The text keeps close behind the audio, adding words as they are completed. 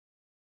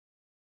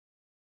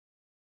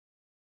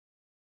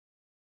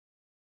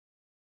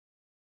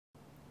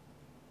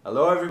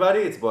Hello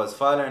everybody, it's Boaz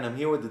Fyler and I'm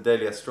here with the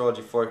daily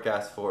astrology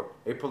forecast for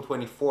April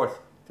 24th,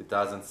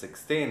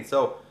 2016.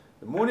 So,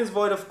 the moon is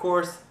void of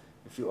course.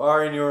 If you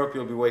are in Europe,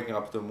 you'll be waking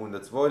up to a moon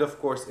that's void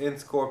of course in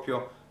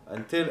Scorpio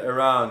until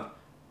around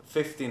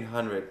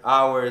 1500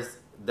 hours.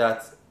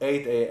 That's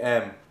 8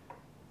 a.m.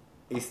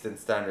 Eastern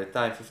Standard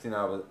Time,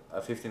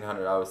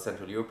 1500 hours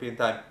Central European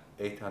Time,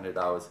 800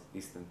 hours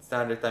Eastern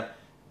Standard Time.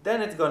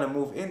 Then it's going to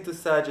move into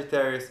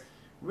Sagittarius,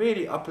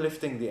 really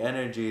uplifting the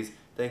energies,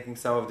 taking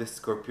some of this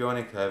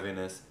scorpionic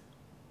heaviness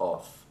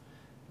off,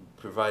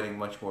 providing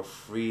much more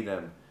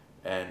freedom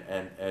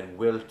and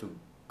will to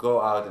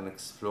go out and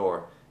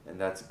explore, and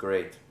that's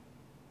great.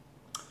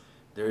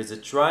 There is a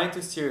trine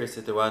to Sirius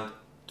at around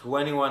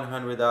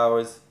 2000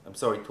 hours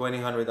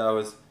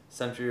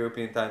Central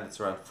European Time. That's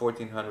around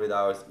 1400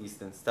 hours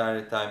Eastern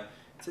Standard Time.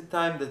 It's a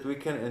time that we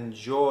can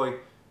enjoy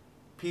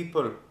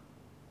people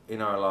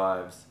in our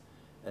lives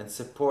and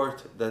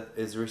support that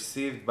is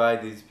received by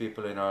these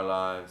people in our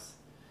lives,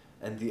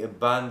 and the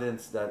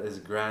abundance that is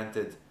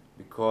granted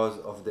because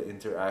of the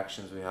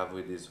interactions we have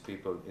with these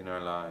people in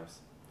our lives.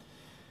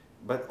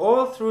 But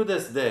all through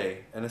this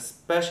day, and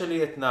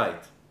especially at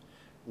night,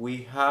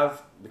 we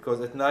have,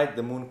 because at night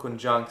the moon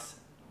conjuncts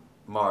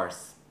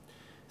Mars.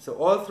 So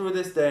all through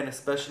this day, and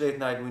especially at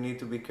night, we need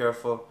to be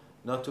careful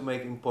not to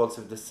make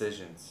impulsive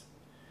decisions,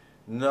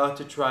 not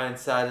to try and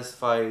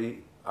satisfy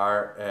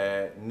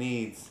our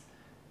needs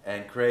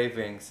and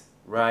cravings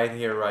right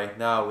here, right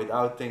now,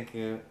 without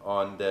thinking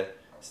on the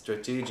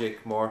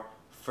strategic, more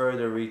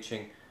further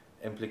reaching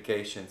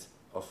implications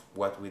of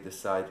what we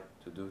decide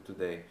to do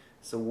today.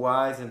 So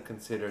wise and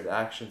considered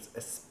actions,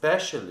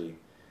 especially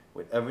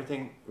with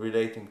everything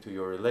relating to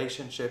your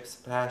relationships,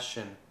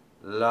 passion,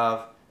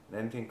 love, and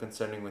anything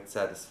concerning with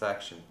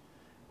satisfaction.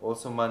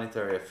 Also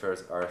monetary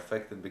affairs are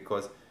affected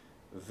because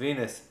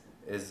Venus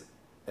is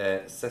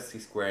sexy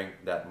squaring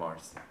that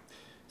Mars.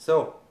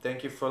 So,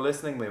 thank you for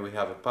listening. May we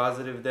have a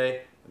positive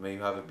day, and may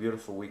you have a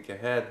beautiful week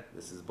ahead.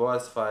 This is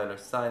Boaz Fyler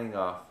signing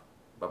off.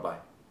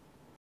 Bye-bye.